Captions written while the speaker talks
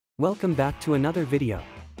Welcome back to another video.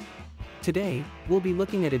 Today, we'll be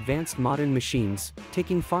looking at advanced modern machines,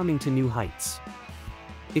 taking farming to new heights.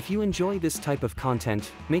 If you enjoy this type of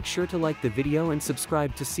content, make sure to like the video and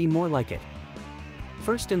subscribe to see more like it.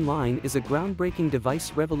 First in line is a groundbreaking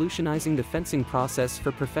device revolutionizing the fencing process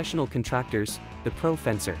for professional contractors, the Pro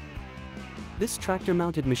Fencer. This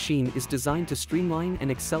tractor-mounted machine is designed to streamline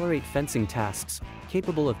and accelerate fencing tasks,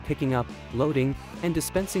 capable of picking up, loading, and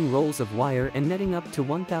dispensing rolls of wire and netting up to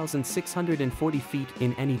 1,640 feet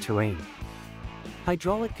in any terrain.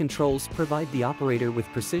 Hydraulic controls provide the operator with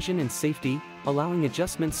precision and safety, allowing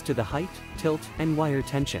adjustments to the height, tilt, and wire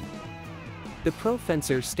tension. The Pro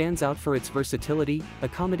Fencer stands out for its versatility,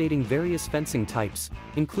 accommodating various fencing types,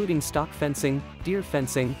 including stock fencing, deer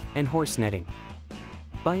fencing, and horse netting.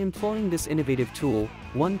 By employing this innovative tool,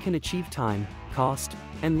 one can achieve time, cost,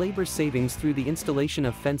 and labor savings through the installation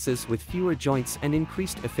of fences with fewer joints and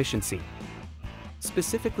increased efficiency.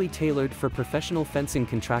 Specifically tailored for professional fencing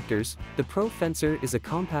contractors, the Pro Fencer is a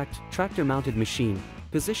compact, tractor-mounted machine,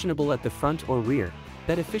 positionable at the front or rear,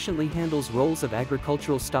 that efficiently handles rolls of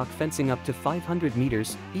agricultural stock fencing up to 500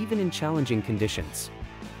 meters, even in challenging conditions.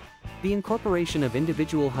 The incorporation of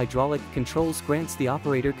individual hydraulic controls grants the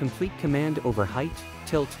operator complete command over height,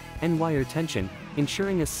 tilt, and wire tension,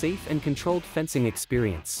 ensuring a safe and controlled fencing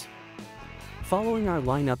experience. Following our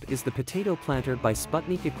lineup is the Potato Planter by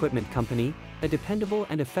Sputnik Equipment Company, a dependable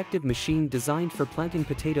and effective machine designed for planting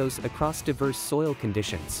potatoes across diverse soil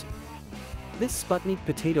conditions. This Sputnik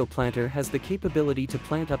potato planter has the capability to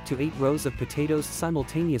plant up to 8 rows of potatoes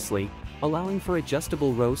simultaneously, allowing for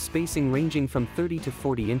adjustable row spacing ranging from 30 to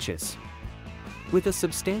 40 inches. With a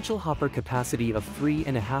substantial hopper capacity of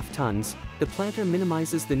 3.5 tons, the planter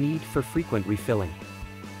minimizes the need for frequent refilling.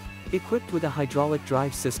 Equipped with a hydraulic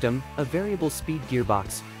drive system, a variable speed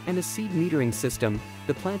gearbox, and a seed metering system,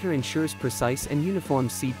 the planter ensures precise and uniform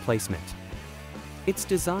seed placement. Its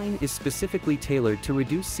design is specifically tailored to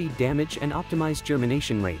reduce seed damage and optimize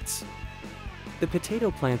germination rates. The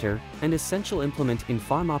potato planter, an essential implement in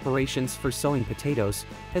farm operations for sowing potatoes,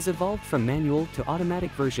 has evolved from manual to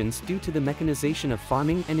automatic versions due to the mechanization of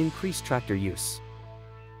farming and increased tractor use.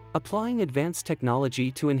 Applying advanced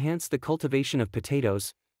technology to enhance the cultivation of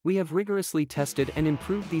potatoes, we have rigorously tested and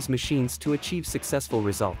improved these machines to achieve successful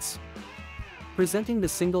results. Presenting the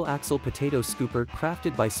single-axle potato scooper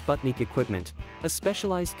crafted by Sputnik Equipment, a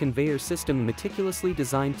specialized conveyor system meticulously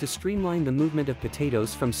designed to streamline the movement of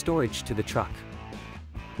potatoes from storage to the truck.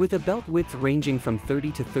 With a belt width ranging from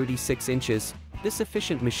 30 to 36 inches, this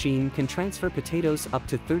efficient machine can transfer potatoes up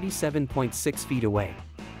to 37.6 feet away.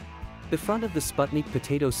 The front of the Sputnik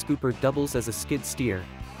potato scooper doubles as a skid steer,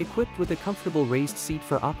 equipped with a comfortable raised seat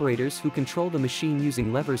for operators who control the machine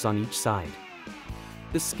using levers on each side.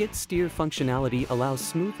 The skid steer functionality allows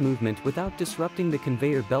smooth movement without disrupting the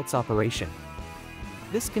conveyor belt's operation.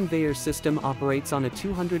 This conveyor system operates on a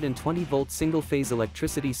 220-volt single-phase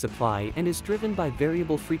electricity supply and is driven by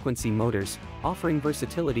variable frequency motors, offering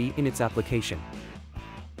versatility in its application.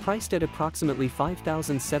 Priced at approximately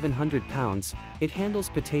 £5,700, it handles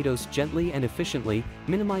potatoes gently and efficiently,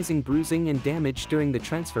 minimizing bruising and damage during the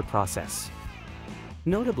transfer process.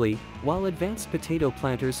 Notably, while advanced potato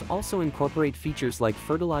planters also incorporate features like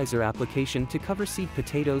fertilizer application to cover seed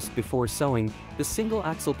potatoes before sowing, the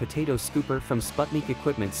single-axle potato scooper from Sputnik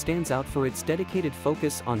Equipment stands out for its dedicated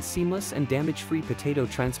focus on seamless and damage-free potato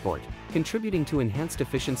transport, contributing to enhanced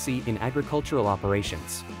efficiency in agricultural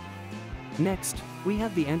operations. Next, we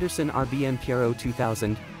have the Anderson RBM Pio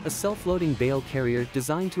 2000, a self-loading bale carrier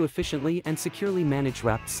designed to efficiently and securely manage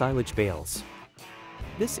wrapped silage bales.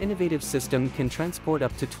 This innovative system can transport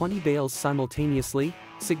up to 20 bales simultaneously,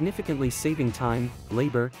 significantly saving time,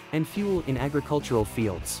 labor, and fuel in agricultural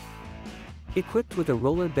fields. Equipped with a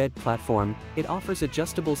roller bed platform, it offers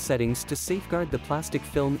adjustable settings to safeguard the plastic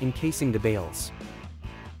film encasing the bales.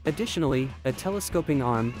 Additionally, a telescoping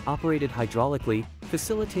arm, operated hydraulically,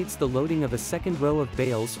 facilitates the loading of a second row of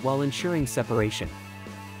bales while ensuring separation.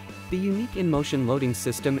 The unique in-motion loading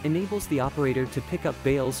system enables the operator to pick up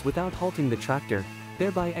bales without halting the tractor,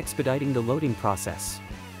 thereby expediting the loading process.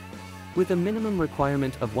 With a minimum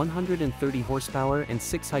requirement of 130 horsepower and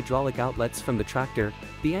 6 hydraulic outlets from the tractor,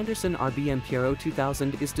 the Anderson RBM Pio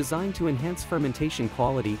 2000 is designed to enhance fermentation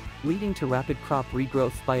quality, leading to rapid crop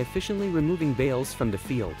regrowth by efficiently removing bales from the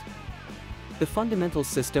field. The fundamental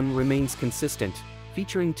system remains consistent,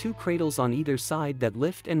 featuring 2 cradles on either side that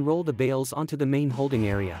lift and roll the bales onto the main holding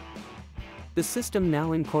area. The system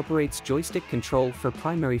now incorporates joystick control for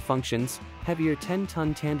primary functions, heavier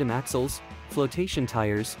 10-ton tandem axles, flotation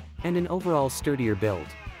tires, and an overall sturdier build.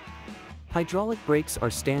 Hydraulic brakes are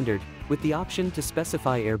standard, with the option to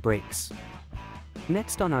specify air brakes.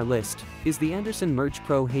 Next on our list is the Anderson Merge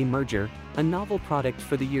Pro Hay Merger, a novel product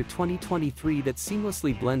for the year 2023 that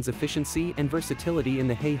seamlessly blends efficiency and versatility in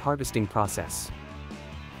the hay harvesting process.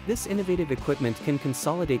 This innovative equipment can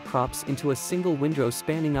consolidate crops into a single windrow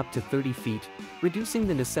spanning up to 30 feet, reducing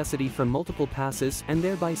the necessity for multiple passes and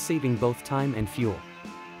thereby saving both time and fuel.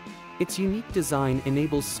 Its unique design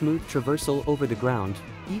enables smooth traversal over the ground,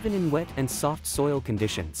 even in wet and soft soil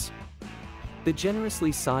conditions. The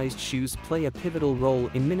generously sized shoes play a pivotal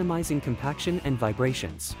role in minimizing compaction and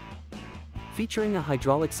vibrations. Featuring a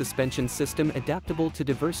hydraulic suspension system adaptable to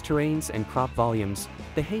diverse terrains and crop volumes,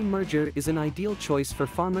 the Hay Merger is an ideal choice for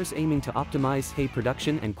farmers aiming to optimize hay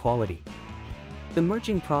production and quality. The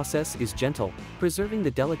merging process is gentle, preserving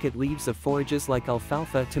the delicate leaves of forages like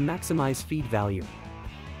alfalfa to maximize feed value.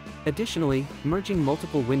 Additionally, merging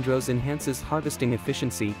multiple windrows enhances harvesting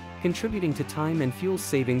efficiency, contributing to time and fuel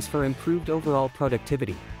savings for improved overall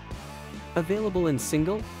productivity. Available in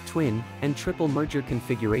single, twin, and triple merger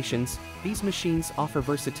configurations, these machines offer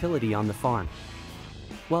versatility on the farm.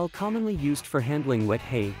 While commonly used for handling wet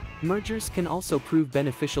hay, mergers can also prove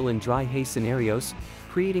beneficial in dry hay scenarios,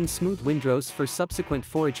 creating smooth windrows for subsequent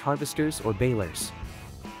forage harvesters or balers.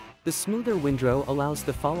 The smoother windrow allows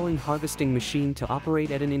the following harvesting machine to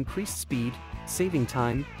operate at an increased speed, saving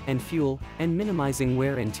time and fuel, and minimizing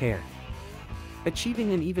wear and tear.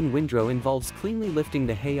 Achieving an even windrow involves cleanly lifting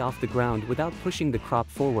the hay off the ground without pushing the crop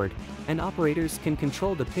forward, and operators can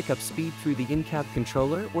control the pickup speed through the in-cab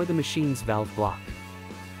controller or the machine's valve block.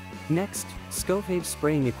 Next, Scovave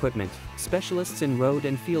spraying equipment, specialists in road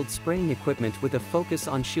and field spraying equipment with a focus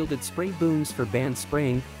on shielded spray booms for band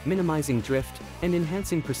spraying, minimizing drift, and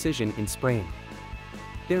enhancing precision in spraying.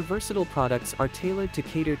 Their versatile products are tailored to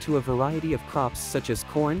cater to a variety of crops such as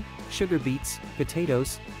corn, sugar beets,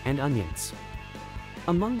 potatoes, and onions.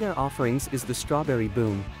 Among their offerings is the strawberry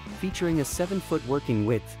boom, featuring a 7-foot working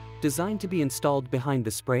width, designed to be installed behind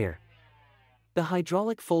the sprayer. The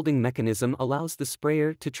hydraulic folding mechanism allows the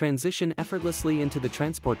sprayer to transition effortlessly into the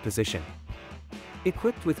transport position.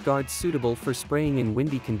 Equipped with guards suitable for spraying in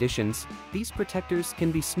windy conditions, these protectors can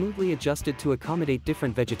be smoothly adjusted to accommodate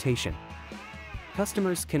different vegetation.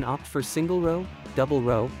 Customers can opt for single row, double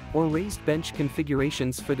row, or raised bench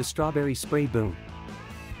configurations for the strawberry spray boom.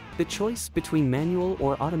 The choice between manual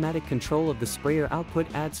or automatic control of the sprayer output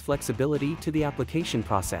adds flexibility to the application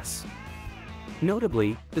process.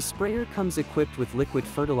 Notably, the sprayer comes equipped with liquid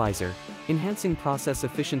fertilizer, enhancing process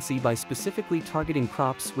efficiency by specifically targeting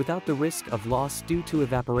crops without the risk of loss due to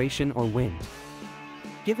evaporation or wind.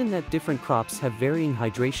 Given that different crops have varying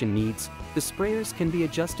hydration needs, the sprayers can be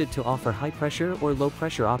adjusted to offer high-pressure or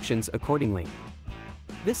low-pressure options accordingly.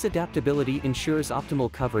 This adaptability ensures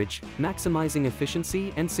optimal coverage, maximizing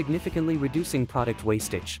efficiency and significantly reducing product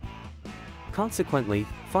wastage. Consequently,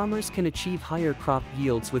 farmers can achieve higher crop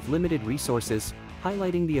yields with limited resources,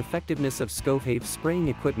 highlighting the effectiveness of Scovave spraying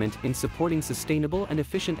equipment in supporting sustainable and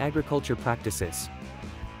efficient agriculture practices.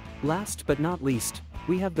 Last but not least,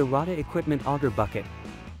 we have the Rada equipment auger bucket.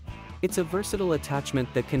 It's a versatile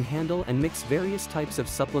attachment that can handle and mix various types of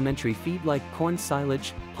supplementary feed like corn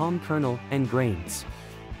silage, palm kernel, and grains.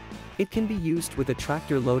 It can be used with a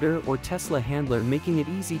tractor loader or Tesla handler, making it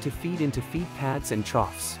easy to feed into feed pads and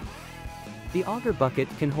troughs. The auger bucket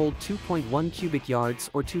can hold 2.1 cubic yards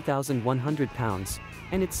or 2,100 pounds,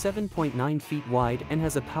 and it's 7.9 feet wide and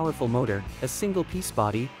has a powerful motor, a single-piece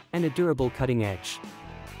body, and a durable cutting edge.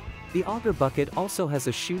 The auger bucket also has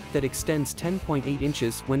a chute that extends 10.8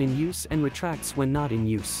 inches when in use and retracts when not in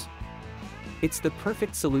use. It's the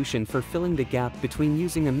perfect solution for filling the gap between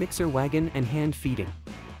using a mixer wagon and hand feeding.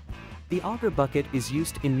 The auger bucket is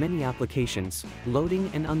used in many applications,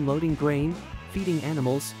 loading and unloading grain, feeding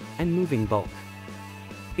animals, and moving bulk.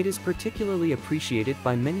 It is particularly appreciated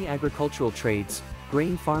by many agricultural trades,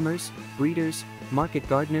 grain farmers, breeders, market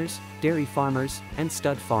gardeners, dairy farmers, and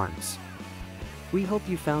stud farms. We hope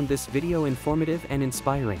you found this video informative and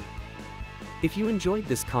inspiring. If you enjoyed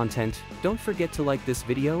this content, don't forget to like this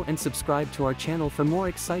video and subscribe to our channel for more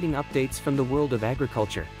exciting updates from the world of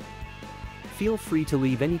agriculture. Feel free to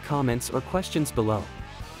leave any comments or questions below.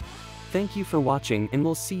 Thank you for watching, and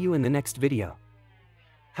we'll see you in the next video.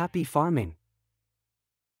 Happy farming!